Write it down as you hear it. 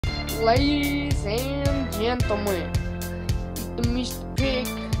ladies and gentlemen, the Mr. Pig,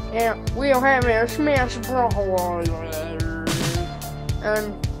 and we're having a smash brawl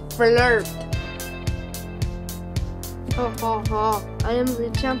and flirt. I am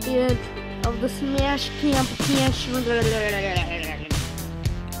the champion of the Smash competition,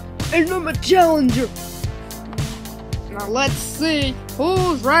 and I'm a challenger. Now let's see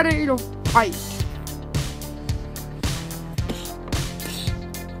who's ready to fight.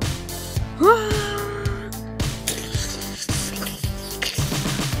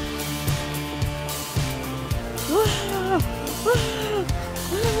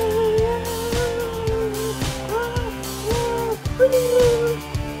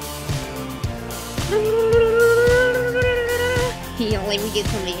 Yeah, let me get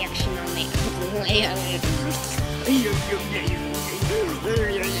some action on that.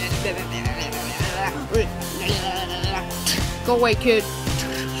 Go away, kid.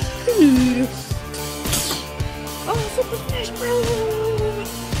 Oh, Super Smash Bros.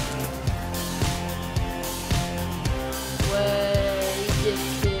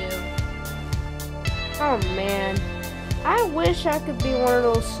 Oh man, I wish I could be one of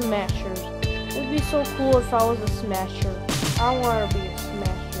those smashers. It'd be so cool if I was a smasher. I want to be a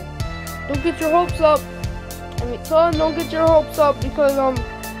smasher. Don't get your hopes up. I mean, son, don't get your hopes up because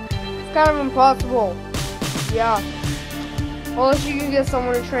it's kind of impossible. Yeah. Unless you can get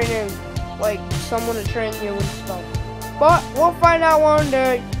someone to train in, like someone to train you and stuff. But we'll find out one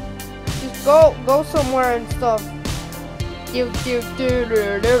day. Just go somewhere and stuff.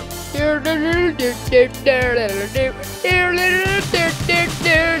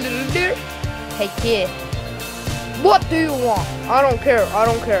 Hey kid, what do you want? I don't care. I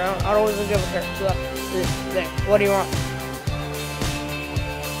don't even give a care. What do you want?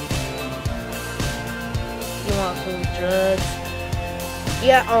 You want some drugs?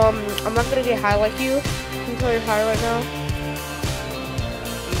 Yeah, I'm not gonna get high like you. Can you tell you're high right now?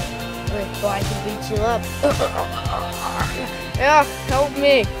 So I can beat you up. Yeah, help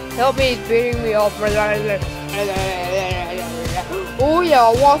me. Help me, he's beating me up. Oh yeah, I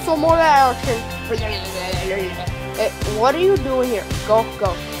want some more action. Hey, what are you doing here? Go.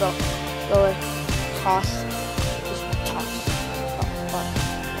 Go away. Toss. Just toss.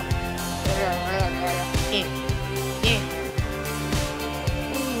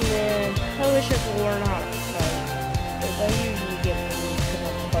 Man, I wish I could learn how to fight. Because I usually get really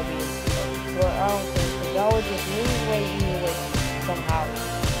puppy and stuff. But I don't think, because I would just lose weight anyway somehow.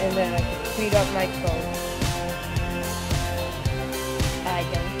 And then I could speed up my phone. I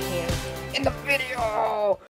don't care. In the video!